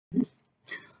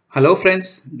Hello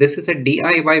friends, this is a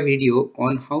DIY video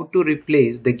on how to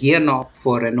replace the gear knob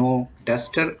for Renault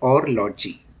Duster or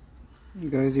Lodgy.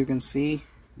 Guys, you can see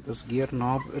this gear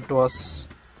knob, it was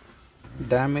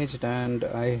damaged and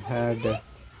I had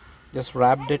just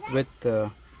wrapped it with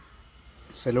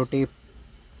cellotape.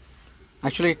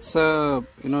 Actually it's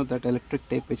that electric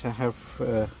tape which I have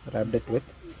wrapped it with.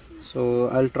 So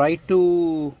I'll try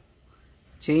to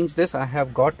change this. I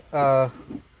have got a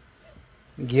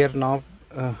gear knob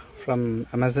from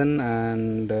Amazon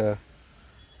and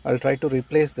I'll try to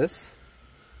replace this.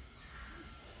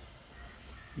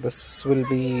 This will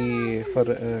be for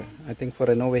I think for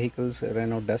Renault vehicles,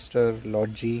 Renault Duster,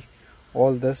 Lodgy,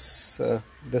 all this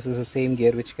this is the same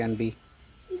gear which can be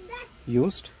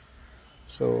used.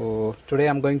 So today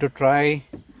I'm going to try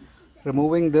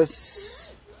removing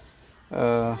this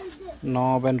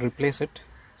knob and replace it.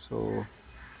 So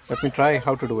let me try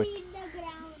how to do it.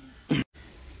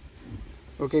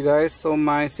 Okay guys, so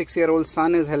my 6-year-old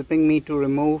son is helping me to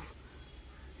remove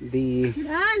the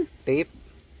tape.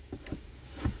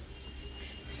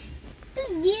 The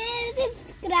gear is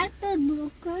cracked or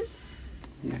broken.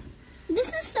 Yeah. This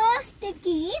is so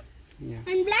sticky. Yeah.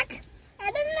 And black.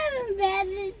 I don't know where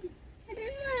it, I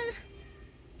don't know.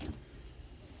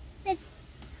 It's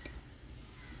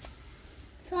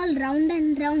all round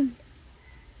and round.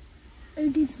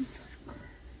 It is.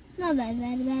 No,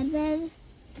 where?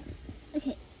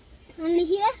 Okay. Only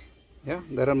here? Yeah,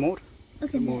 there are more.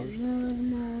 Okay, more.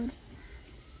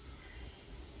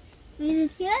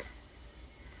 Is it here?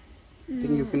 I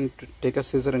think you can take a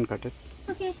scissor and cut it.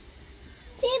 Okay.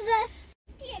 Scissor.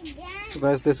 So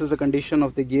guys, this is the condition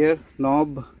of the gear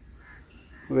knob,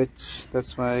 which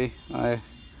that's why I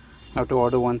have to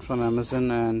order one from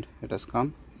Amazon and it has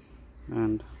come.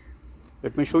 And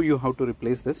let me show you how to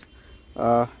replace this.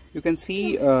 You can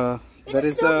see there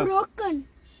is so a broken.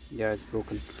 Yeah, it's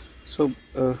broken. So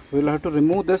we'll have to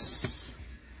remove this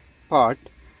part.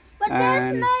 But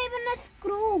there's not even a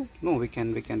screw. No, we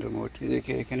can remove it.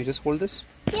 Okay, can you just hold this?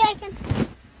 Yeah, I can.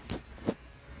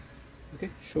 Okay,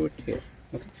 show it here.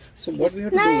 Okay. So what we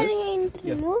have to Now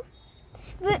do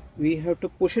is we have to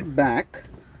push it back,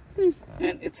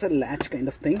 and it's a latch kind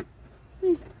of thing.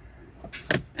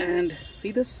 And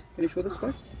see this? Can you show this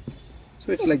part?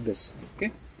 So it's like this.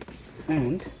 Okay,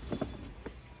 and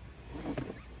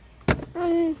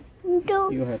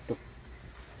you have to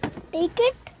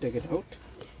take it out.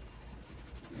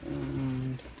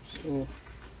 And so let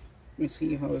me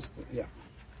see how is the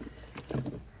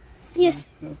Yes.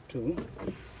 You have to.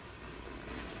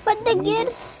 But the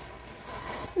gears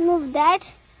move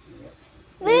that.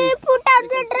 We put out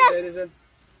the dress.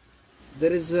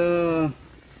 There is a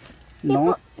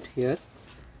knot here.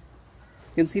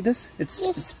 You can see this?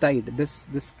 It's tied.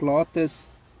 This cloth is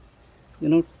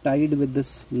tied with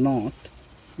this knot.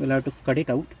 We'll have to cut it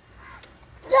out.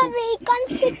 So we can't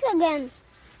fix again.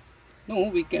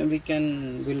 No,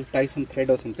 we'll tie some thread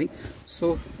or something.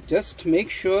 So just make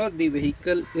sure the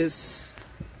vehicle is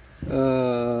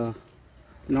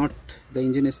not, the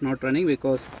engine is not running,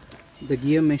 because the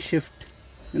gear may shift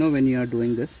when you are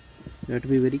doing this. You have to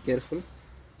be very careful.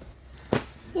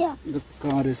 Yeah. The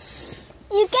car is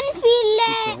You can feel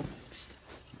it.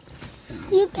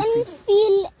 You can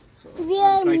feel so we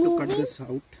are try moving. to cut this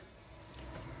out.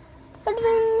 But we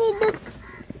need this.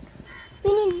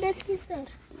 We need the scissor.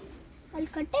 I'll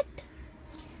cut it.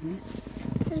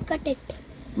 I'll cut it.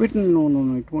 Wait, no,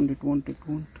 it won't.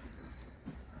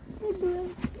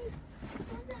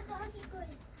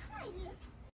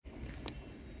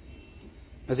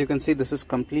 As you can see, this is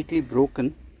completely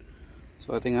broken.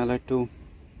 So I think I'll have to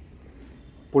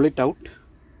pull it out.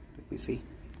 Let me see.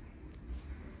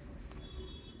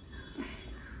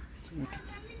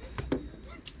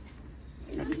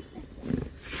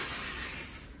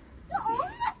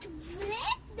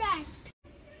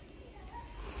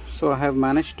 So I have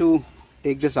managed to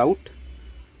take this out,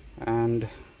 and you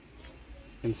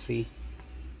can see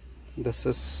this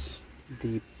is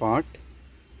the part.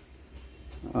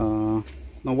 Now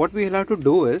what we will have to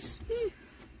do is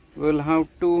we'll have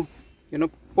to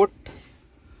put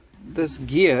this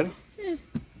gear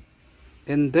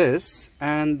in this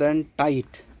and then tie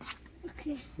it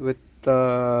with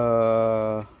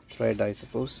the thread, I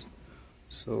suppose.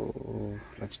 So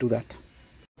let's do that.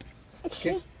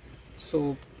 Okay.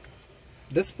 So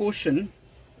this portion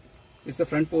is the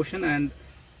front portion and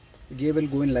the gear will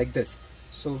go in like this.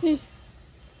 So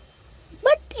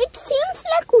But it seems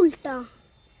like ulta.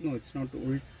 no, it's not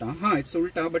ulta. It's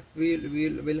ulta, but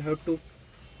we'll have to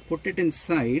put it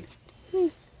inside,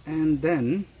 and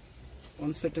then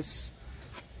once it is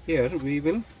here, we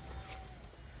will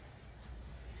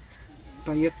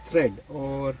tie a thread,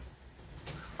 or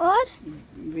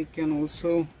we can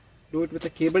also do it with a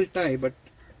cable tie, but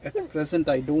at present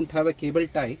I don't have a cable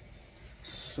tie,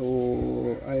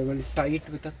 so I will tie it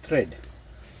with a thread.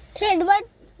 Thread? But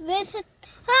where's it?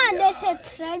 Ah, yeah, there's a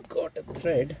thread. Got a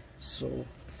thread, so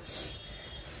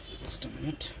just a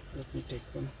minute, let me take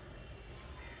one.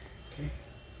 Okay.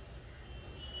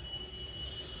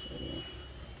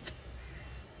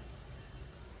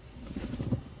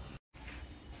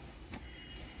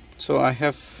 So I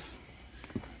have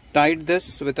tied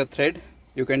this with a thread.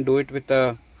 You can do it with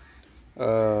a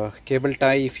cable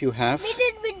tie if you have. We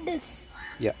did with this.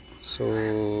 Yeah,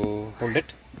 so hold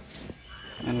it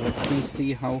and let me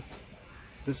see how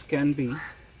this can be.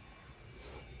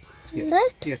 Here,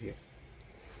 right? Here.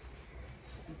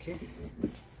 Okay,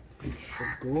 it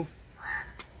should go.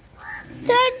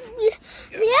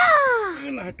 Yeah.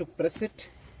 You'll have to press it.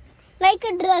 Like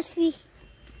a dress.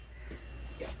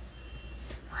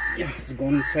 Yeah, it's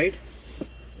gone inside.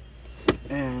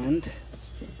 And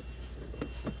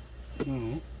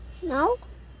now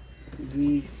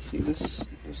we see this.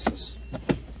 This is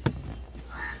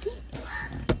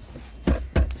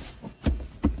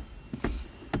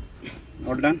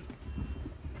all done.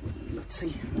 Let's see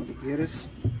how the gear is.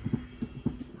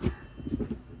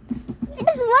 It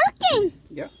is working.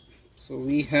 Yeah, so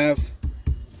we have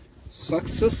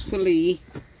successfully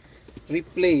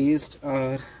replaced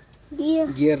our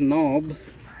gear knob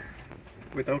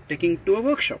without taking to a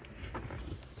workshop.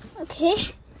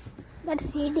 Okay, that's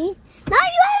easy. Now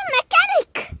you are a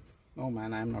mechanic. No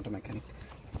man, I am not a mechanic.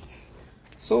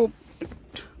 So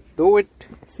though it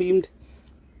seemed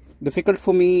difficult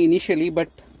for me initially, but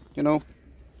you know,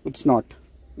 it's not.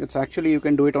 It's actually, you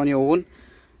can do it on your own,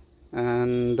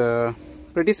 and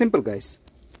pretty simple, guys.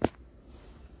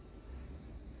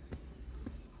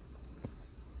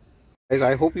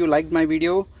 I hope you liked my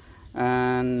video,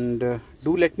 and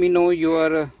do let me know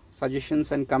your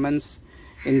suggestions and comments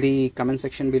in the comment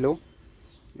section below.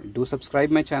 Do subscribe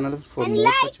my channel for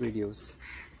more such videos.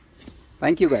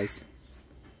 Thank you, guys.